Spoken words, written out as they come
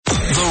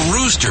the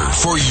rooster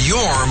for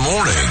your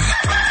morning.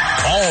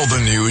 All the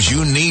news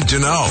you need to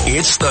know.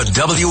 It's the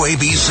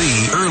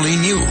WABC Early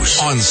News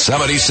on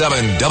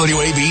 77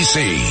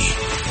 WABC.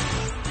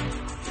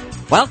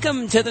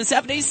 Welcome to the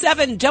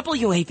 77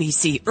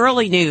 WABC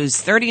Early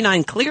News.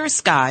 39 clear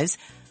skies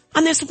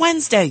on this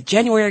Wednesday,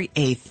 January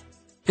 8th.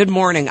 Good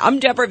morning. I'm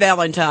Deborah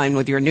Valentine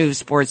with your news,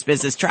 sports,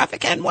 business,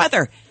 traffic, and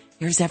weather.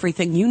 Here's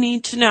everything you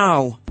need to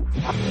know.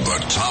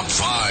 The top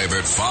 5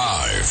 at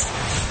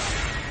 5.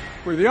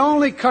 We're the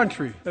only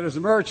country that has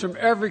emerged from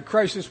every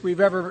crisis we've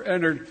ever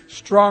entered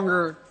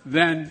stronger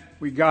than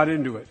we got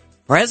into it.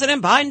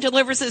 President Biden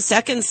delivers his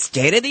second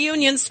State of the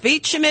Union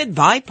speech amid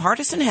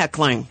bipartisan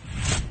heckling.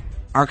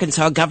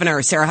 Arkansas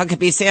Governor Sarah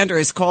Huckabee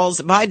Sanders calls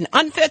Biden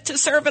unfit to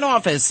serve in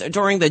office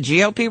during the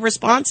GOP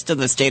response to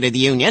the State of the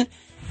Union.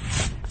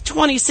 A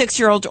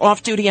 26-year-old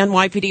off-duty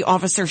NYPD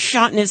officer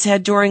shot in his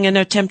head during an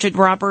attempted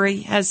robbery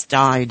has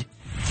died.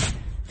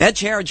 Fed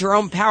Chair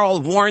Jerome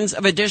Powell warns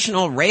of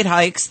additional rate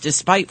hikes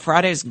despite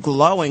Friday's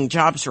glowing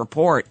jobs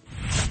report.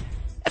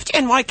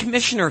 FDNY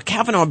Commissioner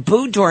Kavanaugh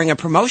booed during a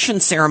promotion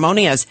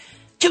ceremony as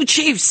two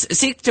chiefs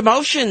seek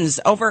demotions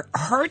over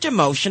her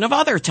demotion of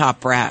other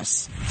top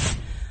brass.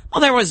 Well,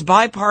 there was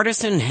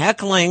bipartisan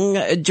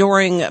heckling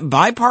during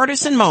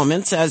bipartisan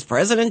moments as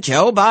President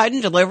Joe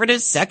Biden delivered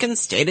his second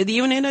State of the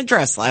Union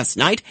address last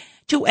night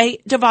to a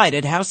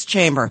divided House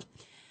chamber.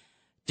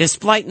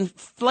 Despite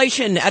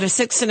inflation at a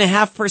 6.5%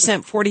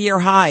 40-year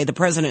high, the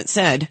president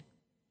said,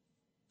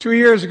 2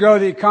 years ago,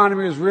 the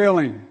economy was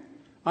reeling.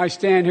 I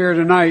stand here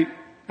tonight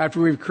after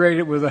we've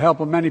created, with the help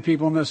of many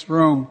people in this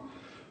room,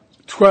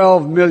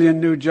 12 million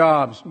new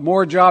jobs.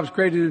 More jobs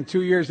created in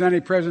 2 years than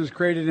any president's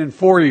created in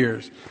 4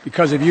 years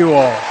because of you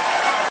all.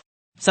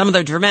 Some of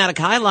the dramatic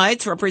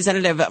highlights: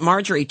 Representative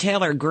Marjorie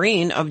Taylor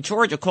Greene of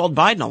Georgia called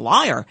Biden a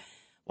liar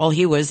while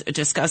he was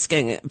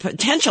discussing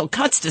potential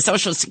cuts to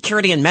Social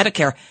Security and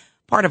Medicare,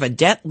 part of a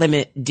debt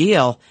limit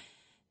deal.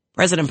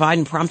 President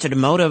Biden prompted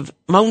a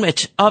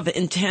moment of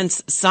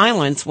intense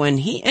silence when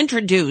he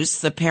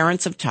introduced the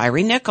parents of Tyre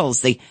Nichols,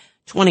 the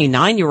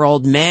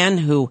 29-year-old man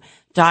who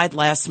died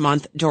last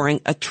month during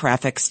a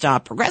traffic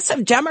stop.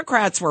 Progressive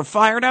Democrats were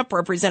fired up.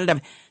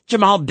 Representative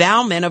Jamal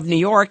Bowman of New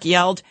York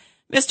yelled,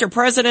 "Mr.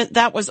 President,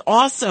 that was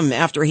awesome,"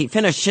 after he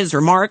finished his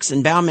remarks,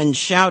 and Bowman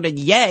shouted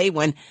yay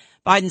when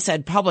Biden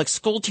said public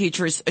school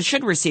teachers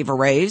should receive a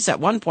raise. At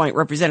one point,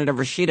 Representative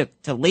Rashida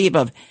Tlaib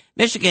of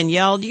Michigan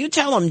yelled, "You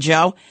tell him,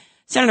 Joe."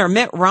 Senator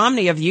Mitt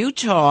Romney of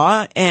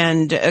Utah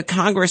and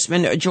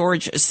Congressman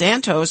George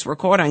Santos were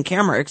caught on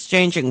camera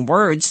exchanging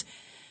words,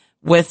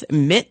 with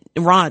Mitt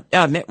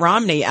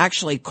Romney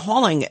actually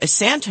calling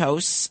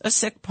Santos a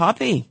sick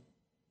puppy.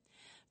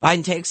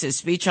 Biden takes his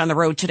speech on the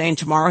road today and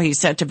tomorrow. He's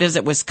set to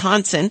visit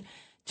Wisconsin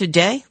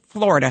today,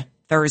 Florida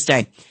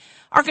Thursday.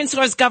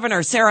 Arkansas's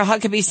Governor Sarah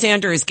Huckabee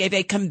Sanders gave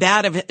a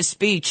combative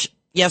speech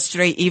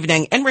yesterday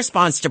evening in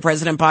response to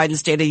President Biden's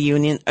State of the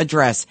Union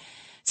address.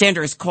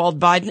 Sanders called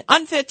Biden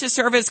unfit to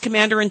serve as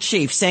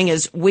commander-in-chief, saying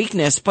his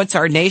weakness puts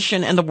our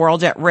nation and the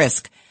world at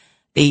risk.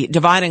 The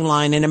dividing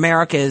line in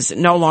America is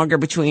no longer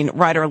between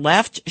right or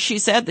left. She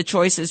said the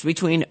choice is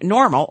between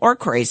normal or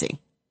crazy.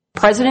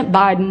 President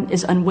Biden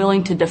is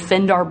unwilling to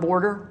defend our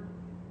border,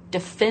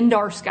 defend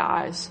our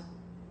skies,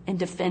 and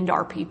defend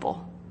our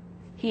people.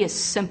 He is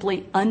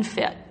simply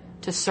unfit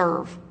to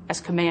serve as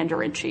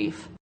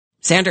commander-in-chief.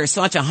 Sanders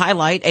sought to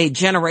highlight a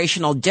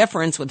generational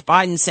difference, with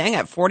Biden saying,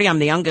 "At 40, I'm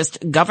the youngest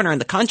governor in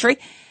the country,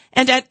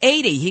 and at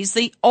 80, he's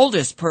the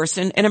oldest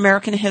person in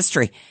American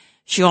history."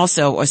 She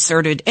also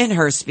asserted in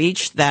her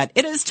speech that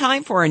it is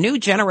time for a new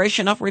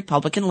generation of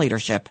Republican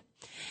leadership.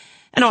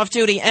 An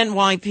off-duty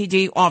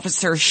NYPD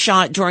officer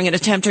shot during an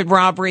attempted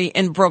robbery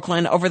in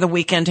Brooklyn over the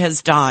weekend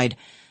has died.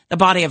 The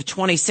body of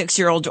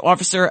 26-year-old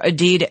Officer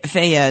Adid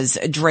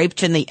Fayez,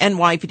 draped in the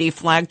NYPD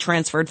flag,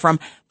 transferred from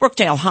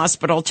Brookdale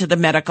Hospital to the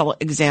medical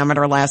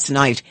examiner last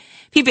night.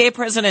 PBA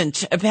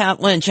President Pat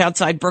Lynch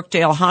outside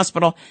Brookdale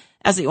Hospital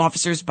as the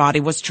officer's body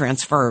was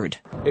transferred.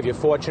 If you're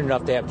fortunate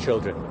enough to have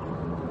children,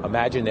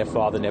 imagine their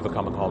father never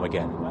coming home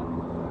again.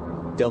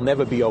 They'll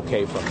never be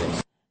okay from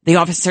this. The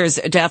officer's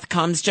death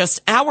comes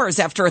just hours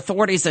after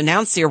authorities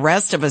announced the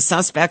arrest of a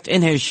suspect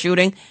in his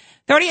shooting.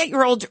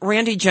 38-year-old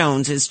Randy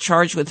Jones is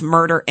charged with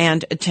murder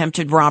and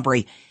attempted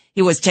robbery.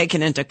 He was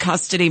taken into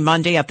custody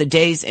Monday at the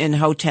Days Inn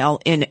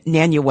Hotel in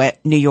Nanuet,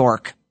 New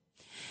York.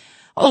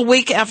 A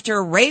week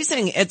after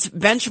raising its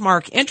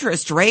benchmark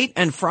interest rate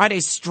and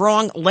Friday's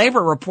strong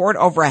labor report,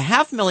 over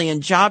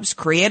 500,000 jobs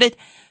created,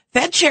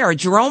 Fed Chair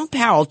Jerome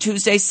Powell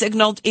Tuesday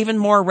signaled even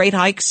more rate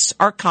hikes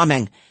are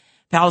coming.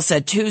 Powell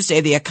said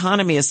Tuesday the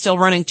economy is still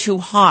running too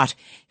hot.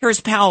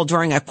 Here's Powell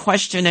during a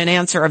question and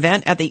answer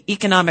event at the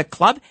Economic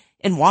Club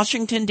in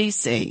Washington,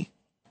 D.C.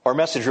 Our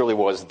message really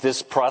was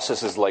this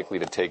process is likely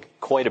to take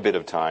quite a bit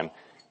of time.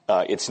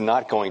 It's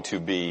not going to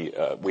be,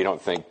 we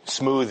don't think,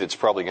 smooth. It's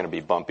probably going to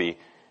be bumpy.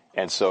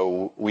 And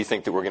so we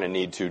think that we're going to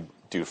need to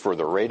do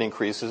further rate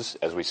increases,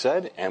 as we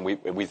said, and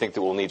we think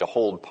that we'll need to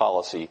hold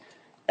policy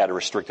at a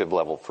restrictive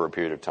level for a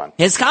period of time.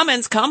 His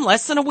comments come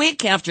less than a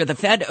week after the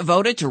Fed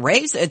voted to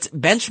raise its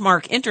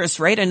benchmark interest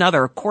rate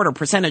another quarter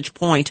percentage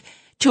point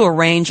to a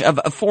range of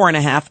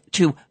 4.5%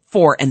 to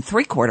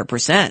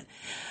 4.75%.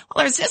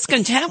 Well, there's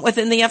discontent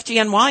within the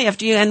FDNY.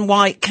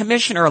 FDNY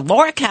Commissioner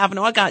Laura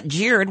Kavanaugh got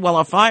jeered while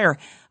a fire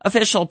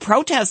official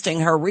protesting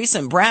her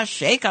recent brash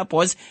shakeup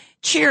was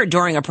cheered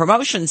during a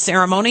promotion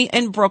ceremony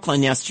in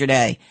Brooklyn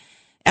yesterday.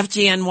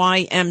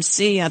 FDNY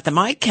MC at the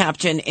mic,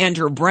 Captain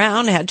Andrew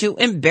Brown, had to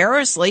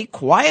embarrassingly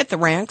quiet the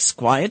ranks.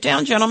 Quiet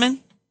down, gentlemen.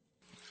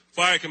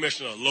 Fire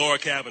Commissioner Laura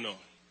Kavanaugh.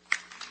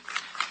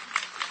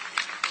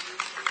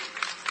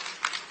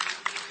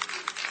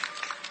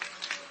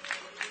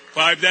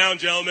 Five down,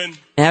 gentlemen.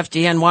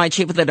 FDNY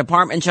Chief of the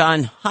Department,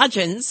 John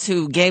Hodgins,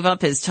 who gave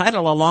up his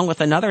title along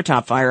with another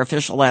top fire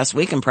official last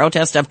week in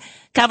protest of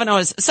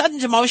Kavanaugh's sudden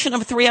demotion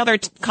of three other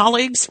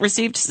colleagues,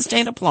 received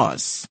sustained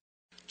applause.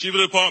 Chief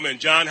of the Department,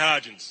 John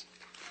Hodgins.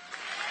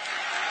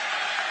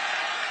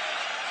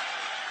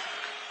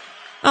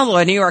 Well,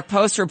 a New York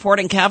Post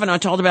reporting Kavanaugh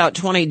told about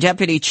 20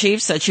 deputy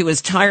chiefs that she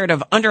was tired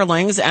of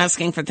underlings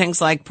asking for things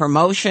like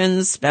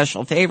promotions,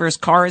 special favors,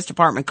 cars,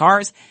 department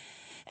cars,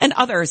 and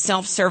other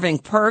self-serving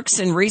perks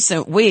in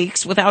recent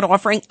weeks without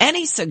offering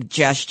any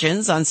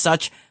suggestions on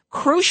such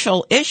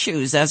crucial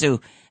issues as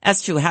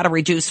to how to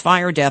reduce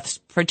fire deaths,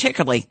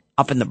 particularly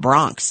up in the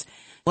Bronx.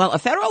 Well, a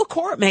federal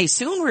court may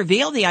soon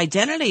reveal the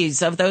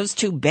identities of those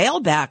two bail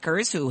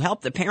backers who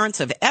helped the parents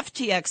of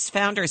FTX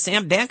founder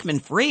Sam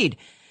Bankman-Fried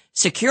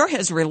secure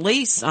his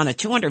release on a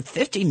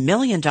 $250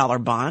 million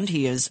bond.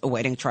 He is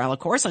awaiting trial, of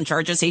course, on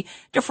charges he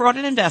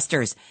defrauded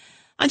investors.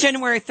 On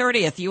January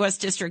 30th, U.S.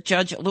 District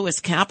Judge Lewis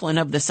Kaplan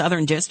of the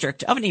Southern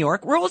District of New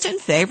York ruled in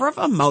favor of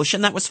a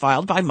motion that was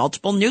filed by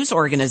multiple news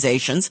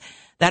organizations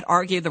that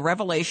argued the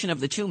revelation of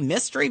the two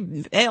mystery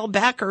bail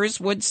backers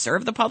would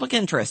serve the public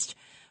interest.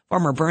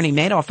 Former Bernie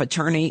Madoff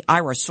attorney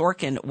Ira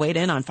Sorkin weighed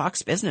in on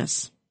Fox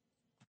Business.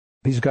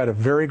 He's got a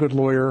very good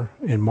lawyer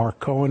in Mark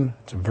Cohen.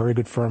 It's a very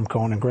good firm,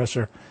 Cohen &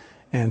 Gresser.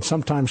 And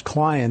sometimes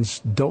clients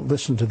don't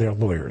listen to their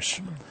lawyers.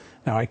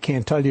 Now, I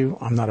can't tell you,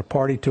 I'm not a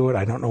party to it.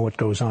 I don't know what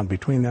goes on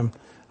between them.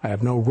 I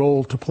have no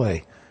role to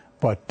play.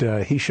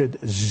 But he should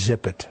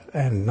zip it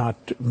and not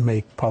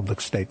make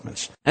public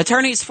statements.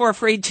 Attorneys for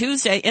Fried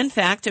Tuesday, in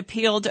fact,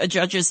 appealed a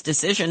judge's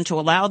decision to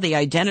allow the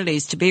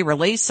identities to be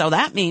released. So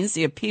that means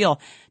the appeal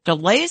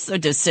delays the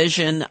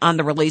decision on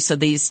the release of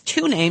these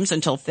two names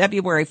until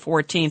February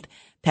 14th,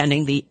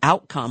 pending the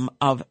outcome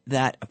of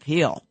that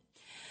appeal.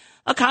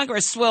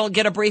 Congress will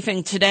get a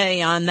briefing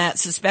today on that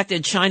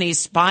suspected Chinese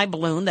spy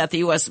balloon that the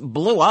U.S.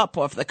 blew up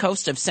off the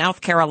coast of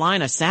South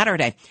Carolina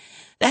Saturday.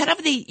 The head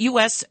of the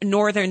U.S.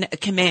 Northern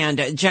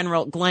Command,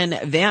 General Glenn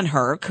Van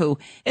Herk, who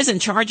is in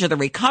charge of the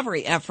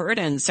recovery effort,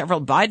 and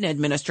several Biden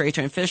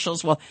administration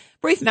officials will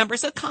brief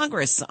members of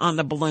Congress on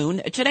the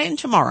balloon today and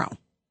tomorrow.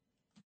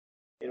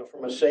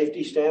 From a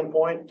safety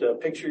standpoint,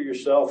 picture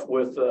yourself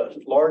with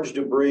large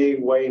debris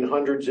weighing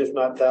hundreds, if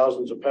not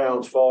thousands of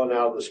pounds falling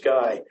out of the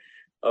sky.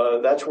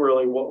 That's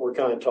really what we're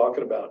kind of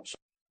talking about.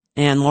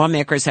 And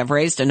lawmakers have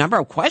raised a number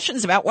of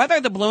questions about whether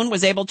the balloon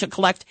was able to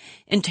collect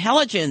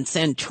intelligence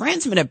and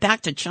transmit it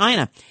back to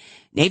China.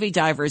 Navy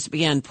divers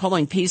began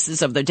pulling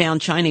pieces of the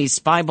downed Chinese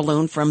spy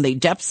balloon from the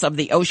depths of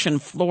the ocean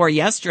floor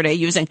yesterday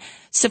using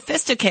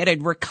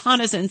sophisticated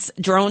reconnaissance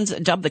drones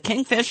dubbed the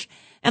Kingfish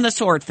and the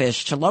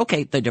Swordfish to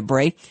locate the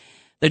debris.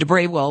 The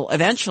debris will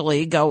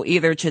eventually go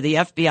either to the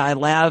FBI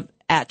lab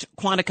at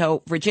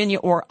Quantico, Virginia,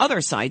 or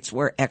other sites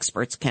where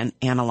experts can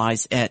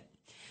analyze it.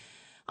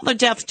 The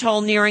death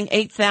toll nearing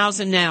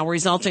 8,000 now,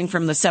 resulting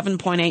from the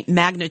 7.8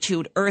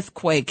 magnitude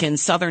earthquake in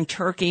southern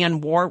Turkey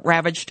and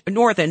war-ravaged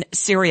northern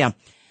Syria.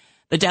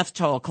 The death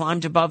toll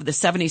climbed above the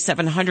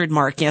 7,700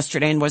 mark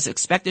yesterday and was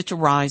expected to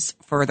rise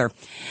further.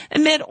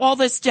 Amid all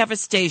this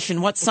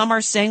devastation, what some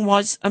are saying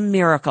was a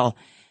miracle.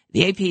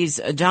 The AP's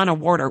Donna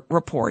Warder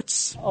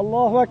reports.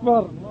 Allahu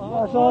Akbar.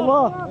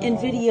 MashaAllah. In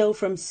video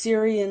from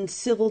Syrian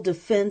civil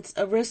defense,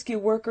 a rescue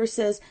worker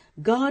says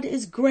God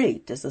is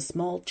great as a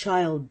small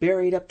child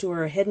buried up to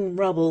her head in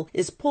rubble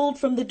is pulled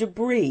from the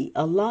debris,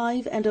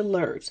 alive and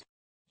alert.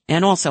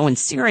 And also in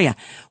Syria,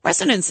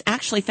 residents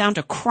actually found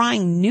a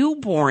crying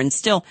newborn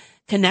still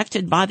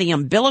connected by the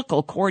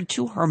umbilical cord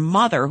to her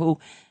mother who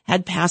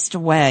had passed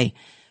away.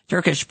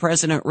 Turkish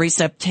President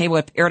Recep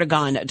Tayyip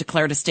Erdogan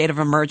declared a state of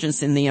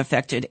emergency in the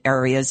affected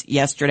areas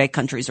yesterday.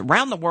 Countries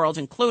around the world,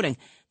 including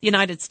the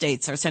United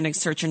States, are sending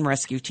search and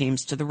rescue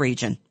teams to the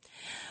region.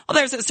 Well,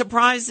 there's a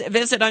surprise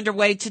visit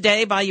underway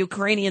today by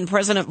Ukrainian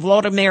President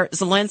Volodymyr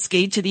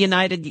Zelensky to the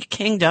United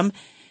Kingdom.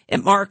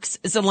 It marks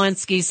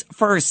Zelensky's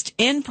first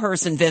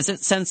in-person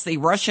visit since the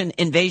Russian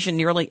invasion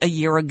nearly a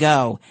year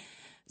ago.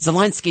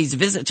 Zelensky's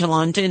visit to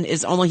London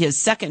is only his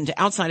second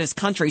outside his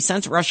country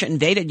since Russia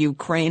invaded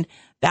Ukraine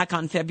back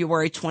on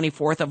February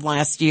 24th of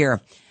last year.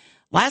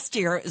 Last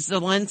year,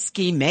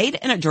 Zelensky made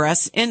an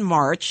address in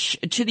March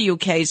to the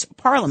UK's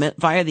parliament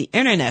via the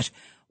internet,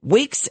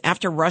 weeks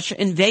after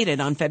Russia invaded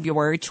on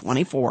February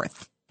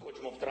 24th.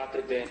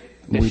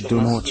 We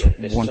do not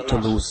want to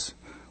lose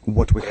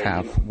what we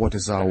have, what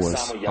is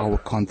ours, our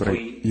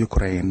country,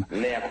 Ukraine,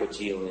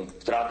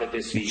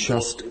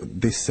 just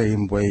the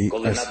same way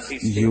as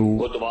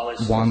you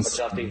once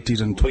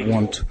didn't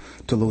want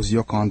to lose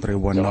your country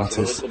when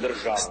Nazis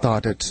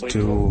started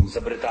to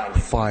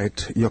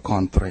fight your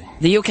country.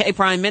 The UK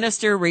Prime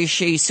Minister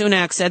Rishi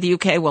Sunak said the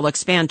UK will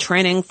expand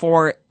training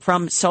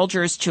from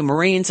soldiers to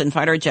Marines and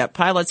fighter jet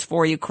pilots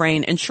for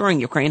Ukraine, ensuring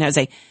Ukraine has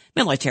a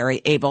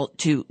military able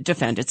to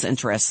defend its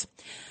interests.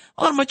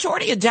 Well, a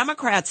majority of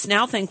Democrats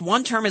now think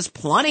one term is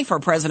plenty for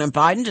President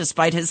Biden,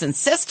 despite his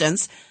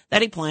insistence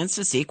that he plans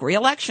to seek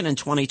re-election in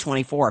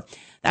 2024.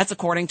 That's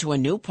according to a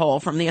new poll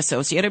from the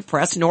Associated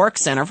Press Newark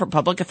Center for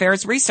Public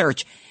Affairs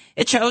Research.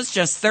 It shows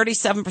just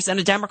 37%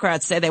 of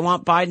Democrats say they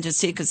want Biden to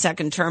seek a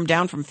second term,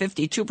 down from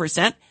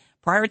 52%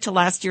 prior to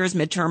last year's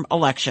midterm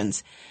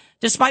elections.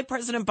 Despite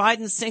President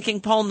Biden's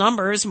sinking poll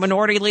numbers,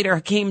 Minority Leader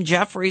Hakeem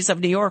Jeffries of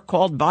New York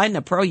called Biden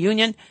a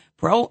pro-union,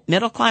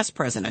 pro-middle-class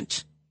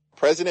president.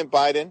 President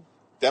Biden,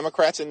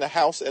 Democrats in the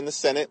House and the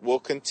Senate will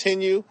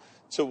continue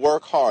to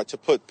work hard to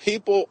put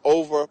people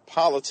over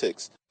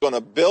politics. We're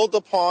going to build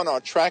upon our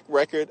track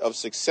record of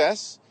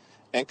success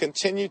and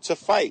continue to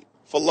fight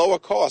for lower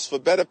costs, for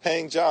better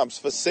paying jobs,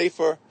 for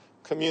safer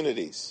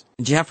communities.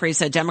 Jeffrey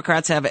said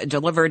Democrats have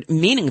delivered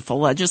meaningful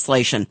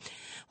legislation.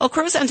 Well,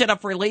 crews ended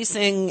up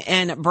releasing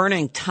and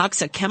burning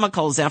toxic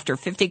chemicals after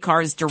 50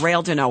 cars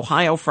derailed in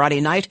Ohio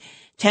Friday night.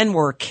 10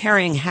 were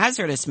carrying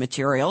hazardous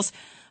materials.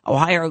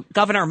 Ohio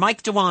Governor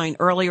Mike DeWine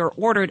earlier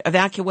ordered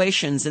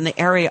evacuations in the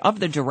area of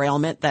the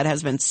derailment that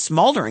has been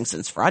smoldering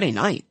since Friday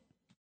night.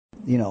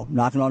 You know,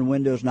 knocking on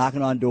windows,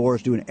 knocking on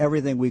doors, doing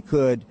everything we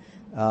could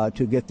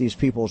to get these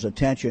people's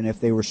attention if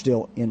they were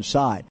still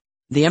inside.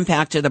 The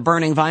impact of the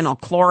burning vinyl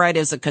chloride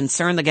is a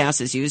concern. The gas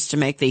is used to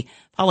make the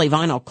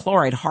polyvinyl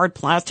chloride hard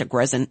plastic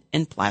resin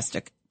in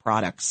plastic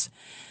products.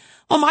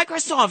 Well,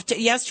 Microsoft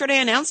yesterday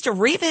announced a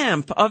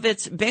revamp of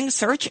its Bing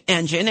search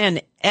engine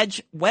and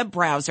Edge web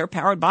browser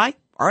powered by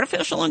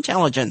artificial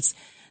intelligence.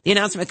 The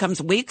announcement comes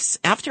weeks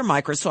after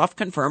Microsoft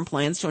confirmed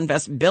plans to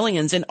invest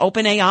billions in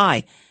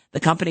OpenAI,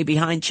 the company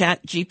behind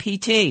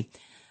ChatGPT.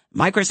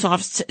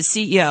 Microsoft's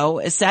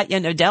CEO, Satya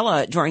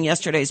Nadella, during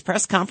yesterday's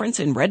press conference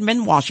in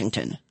Redmond,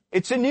 Washington.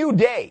 It's a new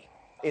day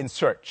in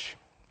search.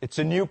 It's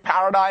a new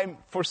paradigm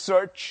for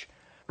search.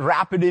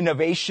 Rapid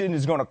innovation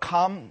is going to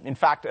come. In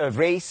fact, a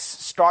race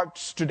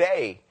starts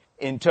today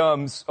in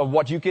terms of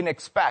what you can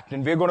expect.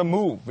 And we're going to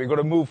move. We're going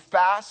to move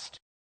fast.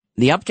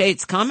 The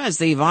updates come as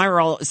the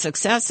viral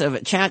success of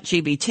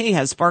ChatGPT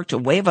has sparked a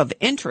wave of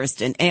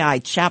interest in AI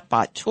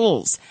chatbot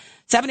tools.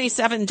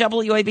 77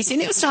 WABC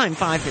News Time,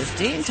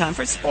 5:15. Time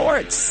for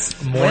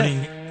sports.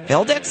 Morning.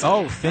 Bill Dixon.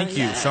 Oh, thank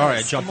you. Sorry,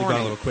 I jumped the gun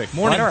a little quick.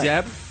 Morning,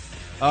 Deb.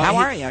 How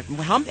are you?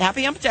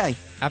 Happy Hump Day.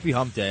 Happy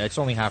Hump Day. It's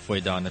only halfway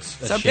done. That's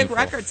so shameful. Big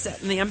record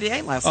set in the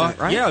NBA last night,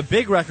 right? Yeah, a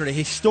big record. A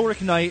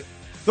historic night.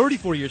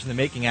 34 years in the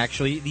making,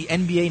 actually. The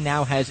NBA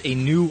now has a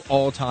new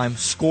all-time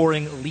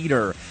scoring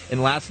leader.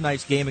 In last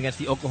night's game against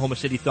the Oklahoma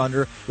City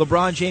Thunder,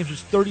 LeBron James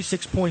was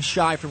 36 points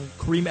shy from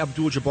Kareem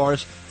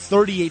Abdul-Jabbar's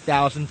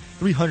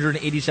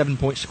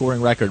 38,387-point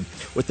scoring record.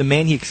 With the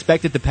man he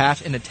expected to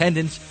pass in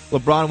attendance,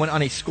 LeBron went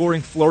on a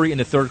scoring flurry in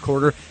the third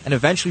quarter and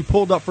eventually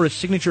pulled up for his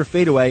signature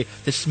fadeaway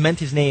to cement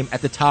his name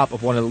at the top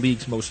of one of the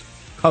league's most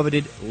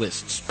coveted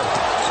lists.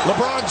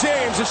 LeBron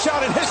James, a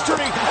shot in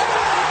history.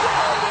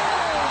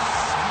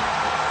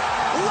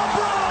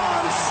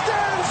 LeBron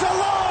stands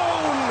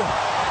alone.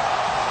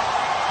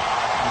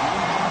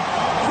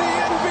 The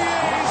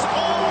NBA's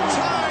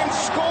all-time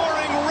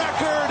scoring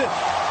record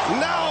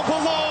now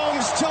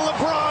belongs to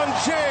LeBron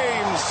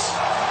James.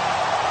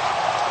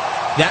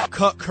 That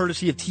cut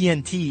courtesy of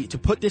TNT. To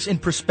put this in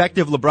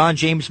perspective, LeBron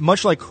James,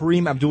 much like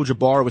Kareem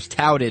Abdul-Jabbar, was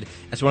touted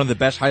as one of the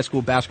best high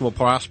school basketball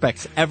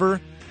prospects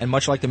ever. And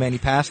much like the man he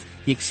passed,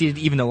 he exceeded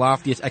even the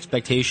loftiest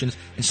expectations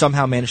and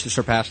somehow managed to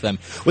surpass them.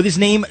 With his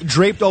name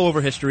draped all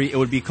over history, it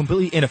would be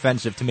completely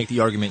inoffensive to make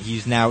the argument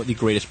he's now the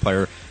greatest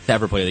player to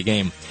ever play the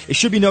game. It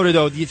should be noted,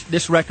 though,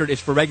 this record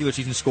is for regular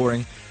season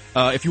scoring.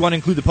 If you want to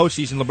include the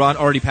postseason, LeBron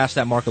already passed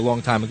that mark a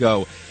long time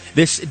ago.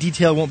 This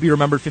detail won't be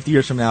remembered 50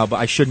 years from now, but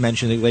I should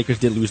mention the Lakers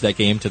did lose that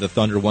game to the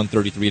Thunder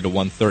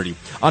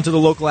 133-130. Onto the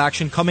local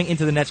action. Coming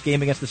into the Nets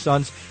game against the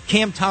Suns,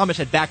 Cam Thomas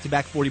had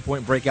back-to-back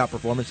 40-point breakout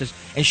performances,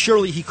 and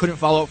surely he couldn't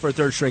follow up for a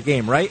third straight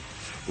game, right?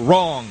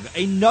 Wrong.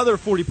 Another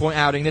 40-point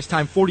outing, this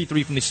time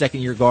 43 from the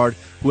second-year guard,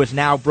 who has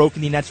now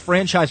broken the Nets'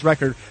 franchise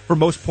record for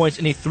most points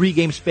in a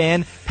three-game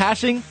span,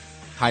 passing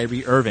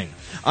Kyrie Irving.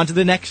 Onto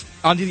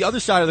the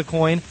other side of the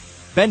coin,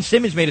 Ben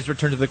Simmons made his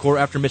return to the court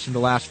after missing the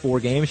last 4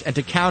 games, and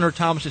to counter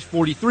Thomas's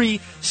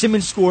 43,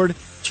 Simmons scored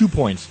 2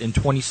 points in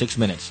 26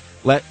 minutes.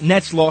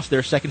 Nets lost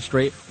their second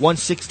straight,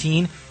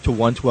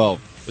 116-112.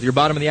 With your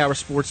bottom of the hour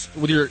sports,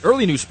 with your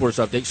early news sports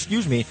update,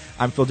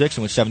 I'm Phil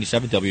Dixon with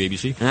 77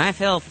 WABC. And I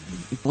Phil.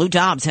 Lou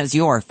Dobbs has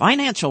your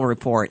financial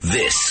report.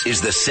 This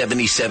is the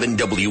 77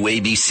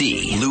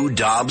 WABC Lou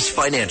Dobbs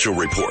Financial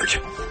Report.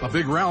 A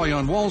big rally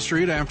on Wall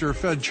Street after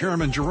Fed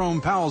Chairman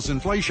Jerome Powell's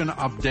inflation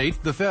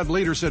update. The Fed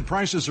leader said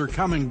prices are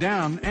coming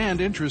down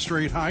and interest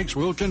rate hikes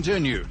will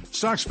continue.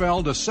 Stocks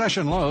fell to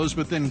session lows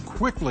but then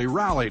quickly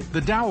rallied.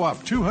 The Dow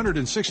up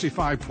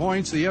 265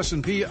 points, the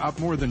S&P up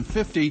more than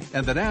 50,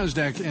 and the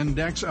Nasdaq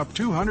index up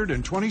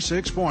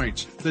 226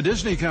 points. The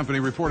Disney company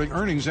reporting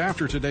earnings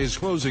after today's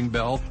closing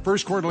bell.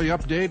 First quarterly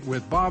update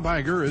with Bob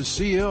Iger as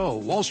CEO.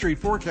 Wall Street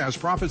forecast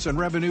profits and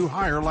revenue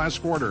higher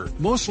last quarter,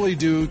 mostly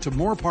due to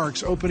more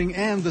parks opening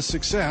and the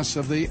success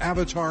of the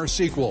Avatar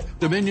sequel.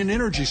 Dominion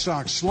Energy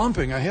stock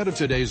slumping ahead of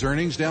today's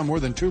earnings, down more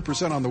than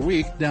 2% on the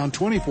week, down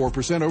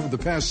 24% over the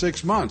past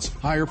 6 months.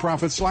 Higher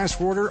profits last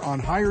quarter on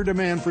higher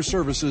demand for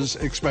services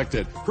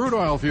expected. Crude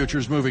oil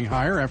futures moving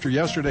higher after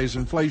yesterday's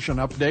inflation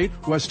update.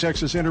 West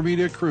Texas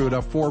Intermediate crude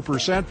up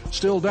 4%,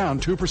 still down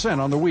 2%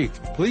 on the week.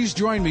 Please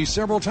join me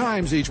several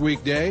times each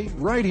weekday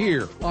right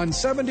here on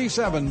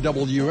 77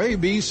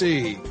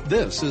 WABC.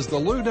 This is the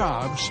Lou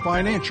Dobbs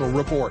Financial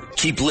Report.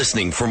 Keep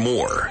listening for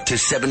more to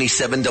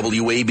 77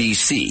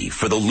 WABC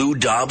for the Lou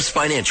Dobbs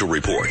Financial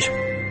Report.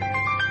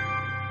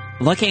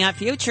 Looking at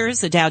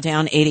futures, the Dow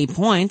down 80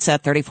 points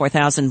at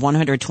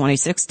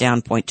 34,126,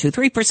 down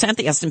 0.23%.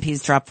 The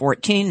S&P's dropped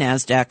 14,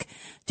 NASDAQ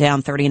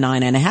down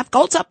 39.5.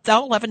 Gold's up,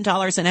 though,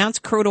 $11 an ounce.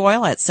 Crude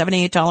oil at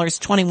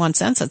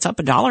 $78.21. That's up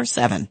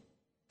 $1.07.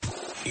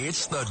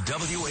 It's the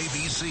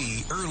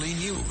WABC Early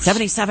News.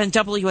 77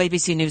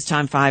 WABC News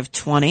Time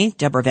 520.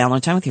 Deborah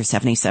Valentine with your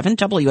 77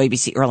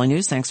 WABC Early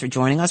News. Thanks for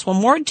joining us. Well,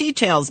 more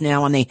details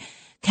now on the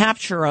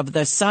capture of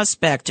the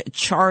suspect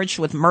charged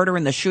with murder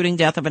in the shooting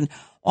death of an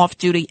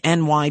off-duty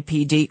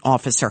NYPD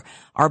officer.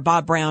 Our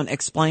Bob Brown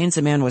explains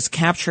the man was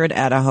captured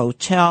at a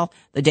hotel,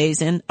 the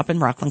Days Inn, up in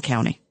Rockland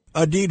County.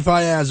 Adid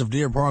Fayaz of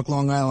Deer Park,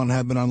 Long Island,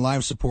 had been on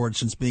life support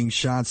since being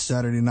shot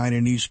Saturday night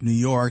in East New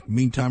York.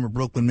 Meantime, a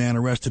Brooklyn man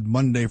arrested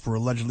Monday for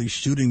allegedly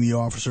shooting the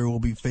officer will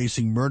be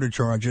facing murder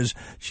charges.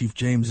 Chief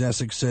James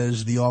Essex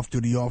says the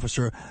off-duty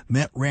officer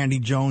met Randy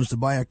Jones to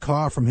buy a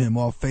car from him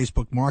off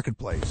Facebook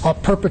Marketplace. Our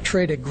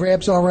perpetrator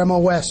grabs our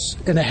MOS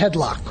in a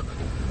headlock,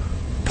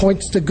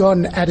 points the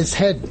gun at his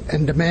head,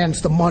 and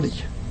demands the money.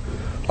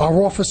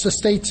 Our officer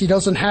states he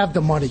doesn't have the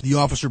money. The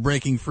officer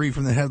breaking free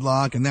from the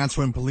headlock, and that's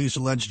when police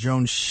allege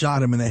Jones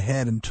shot him in the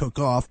head and took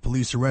off.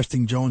 Police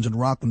arresting Jones in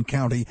Rockland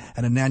County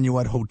at a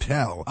Nanuet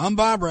hotel. I'm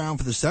Bob Brown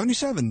for the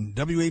 77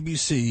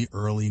 WABC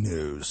Early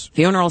News.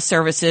 Funeral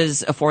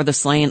services for the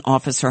slain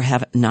officer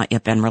have not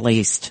yet been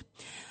released.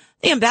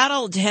 The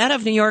embattled head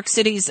of New York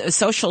City's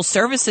Social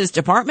Services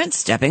Department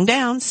stepping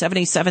down.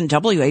 77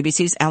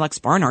 WABC's Alex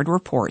Barnard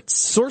reports.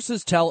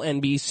 Sources tell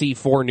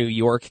NBC4 New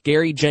York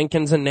Gary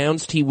Jenkins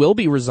announced he will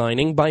be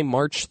resigning by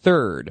March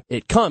 3rd.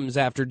 It comes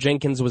after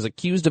Jenkins was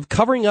accused of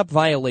covering up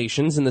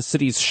violations in the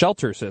city's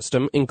shelter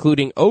system,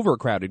 including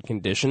overcrowded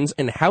conditions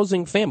and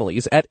housing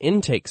families at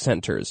intake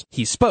centers.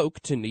 He spoke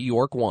to New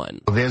York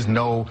One. There's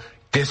no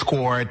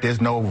discord, there's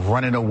no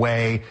running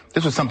away.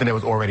 This was something that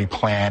was already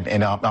planned,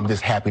 and I'm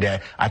just happy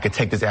that I could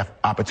take this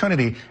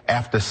opportunity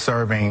after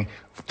serving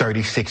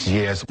 36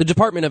 years. The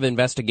Department of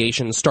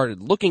Investigation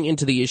started looking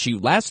into the issue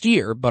last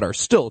year, but are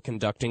still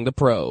conducting the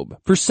probe.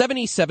 For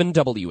 77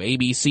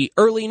 WABC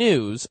Early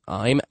News,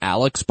 I'm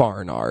Alex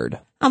Barnard.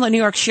 Well, the New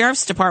York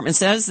Sheriff's Department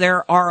says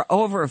there are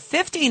over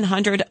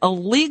 1,500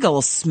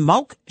 illegal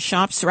smoke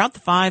shops throughout the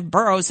 5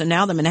 boroughs, and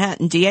now the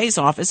Manhattan DA's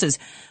office is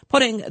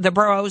putting the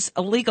borough's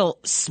illegal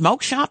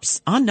smoke shops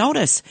on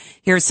notice.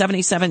 Here's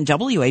 77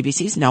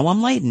 WABC's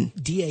Noam Laden.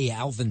 DA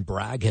Alvin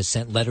Bragg has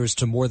sent letters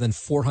to more than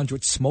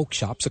 400 smoke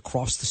shops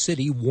across the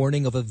city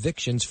warning of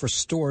evictions for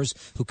stores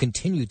who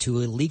continue to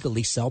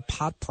illegally sell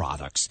pot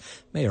products.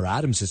 Mayor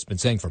Adams has been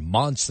saying for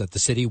months that the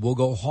city will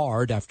go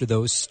hard after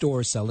those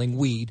stores selling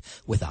weed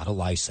without a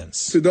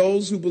license. To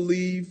those who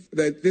believe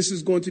that this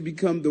is going to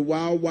become the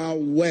wild,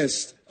 wild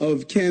west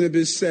of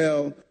cannabis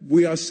sale,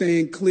 we are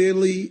saying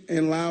clearly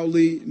and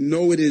loudly,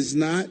 no, it is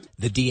not.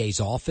 The DA's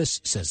office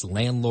says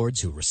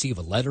landlords who receive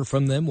a letter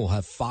from them will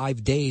have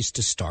 5 days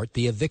to start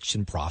the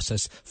eviction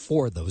process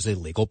for those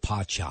illegal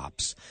pot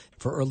shops.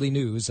 For Early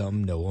News,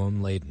 I'm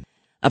Noam Laden.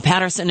 A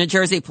Paterson, New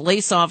Jersey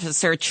police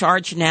officer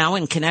charged now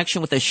in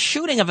connection with the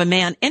shooting of a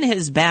man in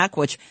his back,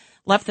 which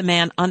left the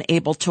man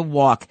unable to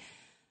walk.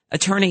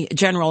 Attorney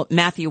General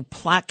Matthew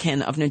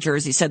Platkin of New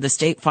Jersey said the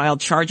state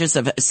filed charges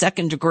of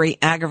second-degree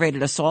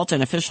aggravated assault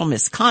and official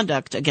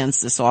misconduct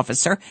against this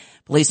officer.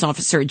 Police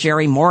officer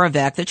Jerry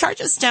Moravec. The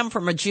charges stem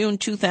from a June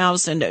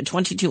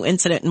 2022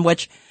 incident in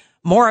which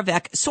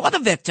Moravec saw the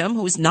victim,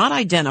 who was not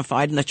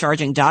identified in the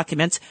charging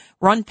documents,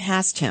 run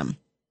past him.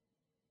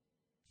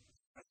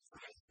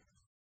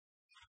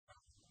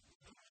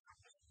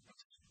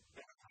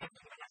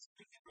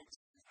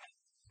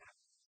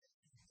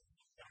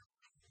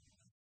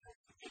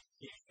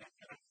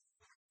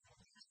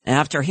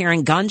 After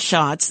hearing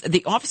gunshots,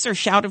 the officer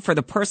shouted for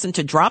the person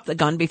to drop the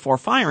gun before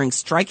firing,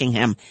 striking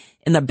him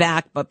in the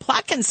back. But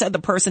Plotkin said the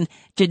person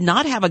did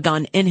not have a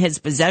gun in his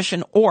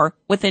possession or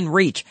within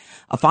reach.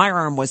 A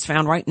firearm was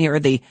found right near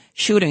the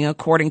shooting,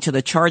 according to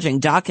the charging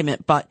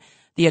document, but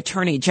the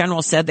Attorney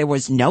General said there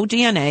was no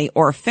DNA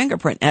or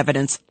fingerprint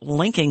evidence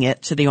linking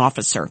it to the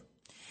officer.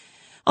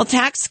 Well,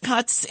 tax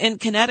cuts in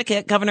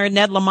Connecticut. Governor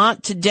Ned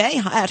Lamont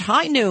today at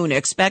high noon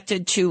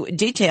expected to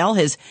detail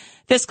his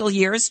fiscal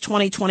years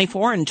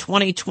 2024 and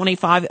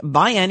 2025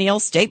 biennial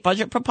state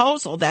budget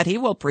proposal that he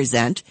will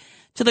present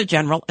to the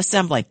General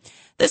Assembly.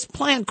 This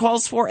plan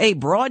calls for a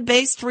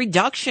broad-based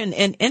reduction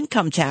in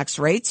income tax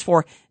rates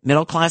for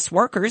middle-class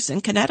workers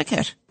in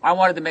Connecticut. I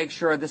wanted to make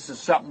sure this is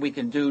something we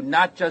can do,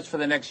 not just for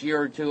the next year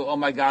or two. Oh,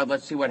 my God,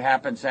 let's see what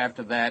happens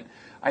after that.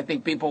 I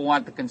think people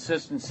want the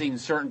consistency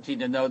and certainty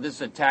to know this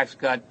is a tax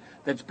cut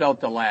that's built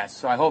to last.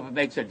 So I hope it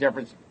makes a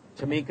difference,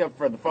 Tamika,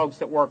 for the folks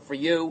that work for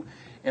you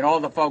and all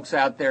the folks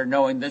out there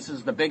knowing this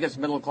is the biggest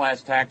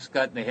middle-class tax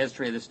cut in the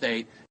history of the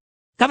state.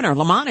 Governor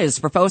Lamont is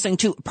proposing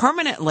to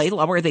permanently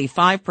lower the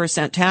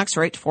 5% tax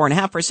rate to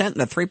 4.5% and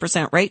the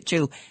 3% rate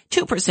to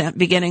 2%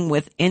 beginning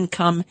with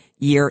income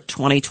year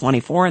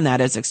 2024. And that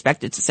is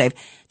expected to save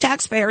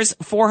taxpayers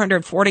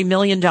 $440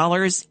 million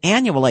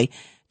annually,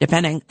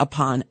 depending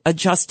upon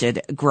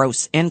adjusted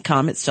gross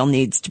income. It still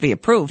needs to be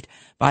approved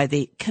by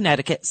the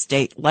Connecticut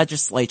State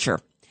Legislature.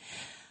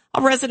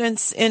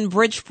 Residents in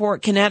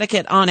Bridgeport,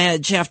 Connecticut on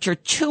edge after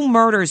two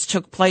murders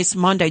took place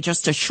Monday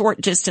just a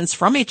short distance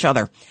from each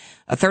other.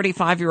 A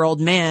 35-year-old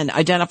man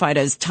identified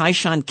as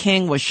Tyshawn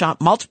King was shot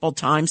multiple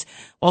times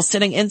while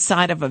sitting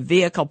inside of a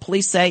vehicle.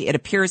 Police say it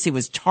appears he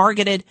was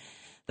targeted.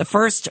 The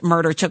first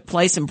murder took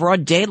place in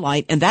broad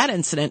daylight. In that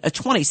incident, a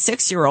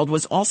 26-year-old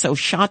was also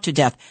shot to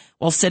death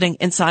while sitting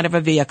inside of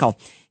a vehicle.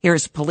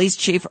 Here's Police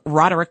Chief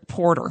Roderick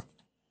Porter.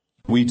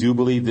 We do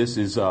believe this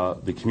is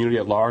the community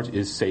at large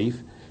is safe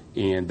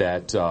and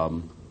that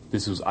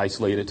this was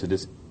isolated to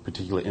this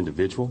particular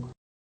individual.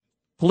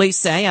 Police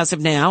say as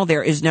of now,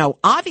 there is no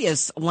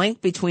obvious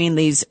link between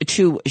these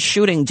two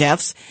shooting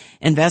deaths.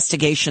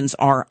 Investigations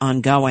are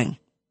ongoing.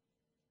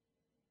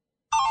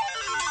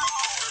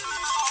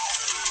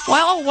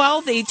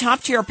 Well, the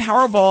top-tier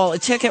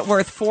Powerball ticket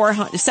worth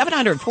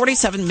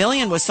 $747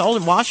 million was sold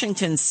in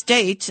Washington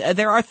State.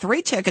 There are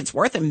 3 tickets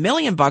worth $1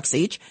 million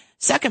each.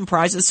 Second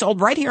prize is sold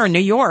right here in New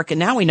York, and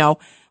now we know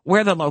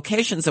where the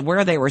locations of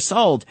where they were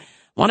sold.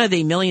 One of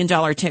the $1 million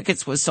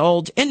tickets was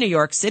sold in New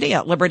York City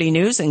at Liberty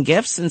News and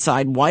Gifts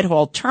inside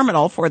Whitehall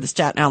Terminal for the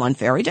Staten Island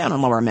Ferry down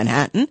in Lower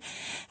Manhattan.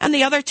 And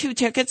the other 2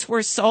 tickets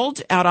were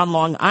sold out on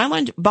Long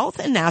Island, both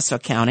in Nassau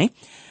County.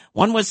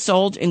 One was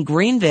sold in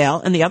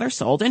Greenvale and the other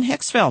sold in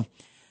Hicksville.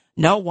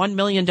 No $1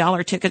 million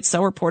tickets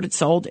so reported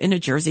sold in New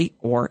Jersey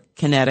or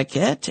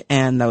Connecticut.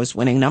 And those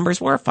winning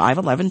numbers were 5,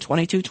 11,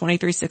 22,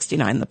 23,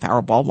 69. The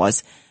Powerball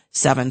was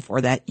 7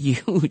 for that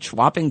huge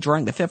whopping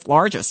drawing, the 5th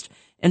largest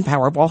in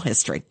Powerball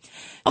history.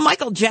 Well,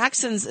 Michael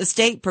Jackson's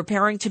estate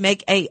preparing to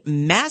make a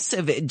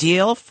massive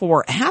deal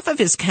for half of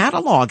his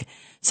catalog.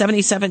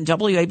 77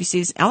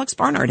 WABC's Alex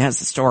Barnard has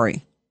the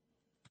story.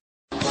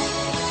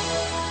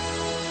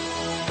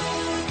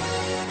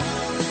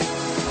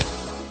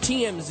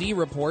 TMZ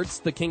reports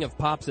the King of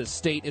Pop's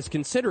estate is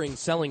considering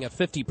selling a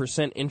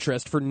 50%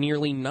 interest for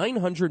nearly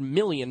 $900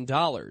 million.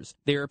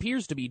 There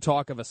appears to be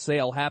talk of a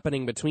sale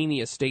happening between the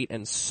estate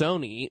and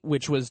Sony,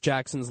 which was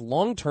Jackson's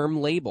long-term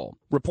label.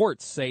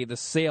 Reports say the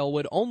sale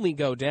would only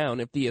go down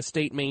if the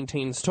estate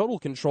maintains total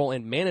control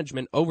and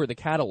management over the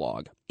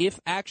catalog. If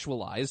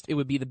actualized, it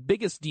would be the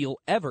biggest deal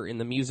ever in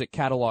the music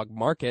catalog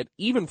market,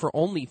 even for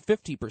only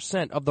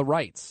 50% of the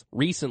rights.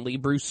 Recently,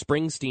 Bruce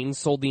Springsteen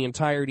sold the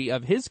entirety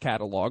of his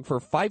catalog for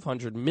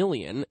 $500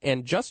 million,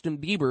 and Justin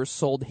Bieber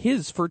sold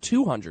his for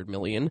 $200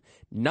 million,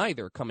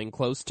 neither coming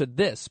close to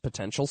this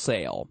potential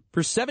sale.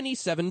 For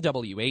 77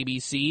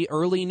 WABC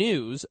Early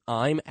News,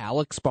 I'm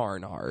Alex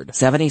Barnard.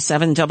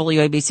 77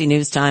 WABC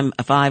News Time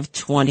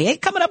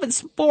 5:28. Coming up in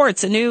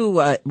sports, a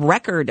new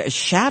record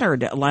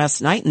shattered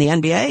last night in the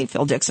NBA.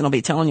 Phil Dixon will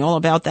be telling you all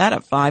about that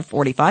at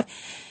 5:45.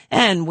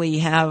 And we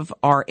have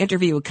our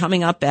interview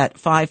coming up at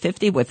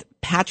 5:50 with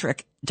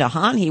Patrick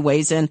DeHaan. He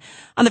weighs in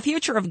on the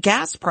future of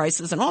gas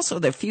prices and also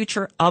the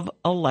future of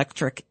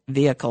electric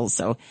vehicles.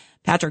 So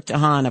Patrick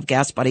DeHaan of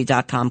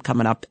GasBuddy.com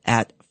coming up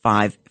at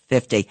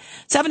 5:50.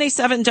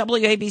 77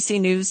 WABC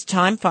News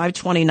Time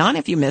 5:29.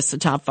 If you missed the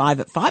top 5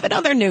 at 5 and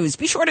other news,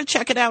 be sure to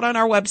check it out on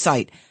our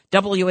website,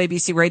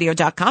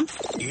 WABCRadio.com.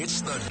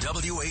 It's the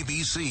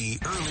WABC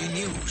Early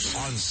News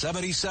on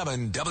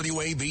 77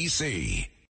 WABC.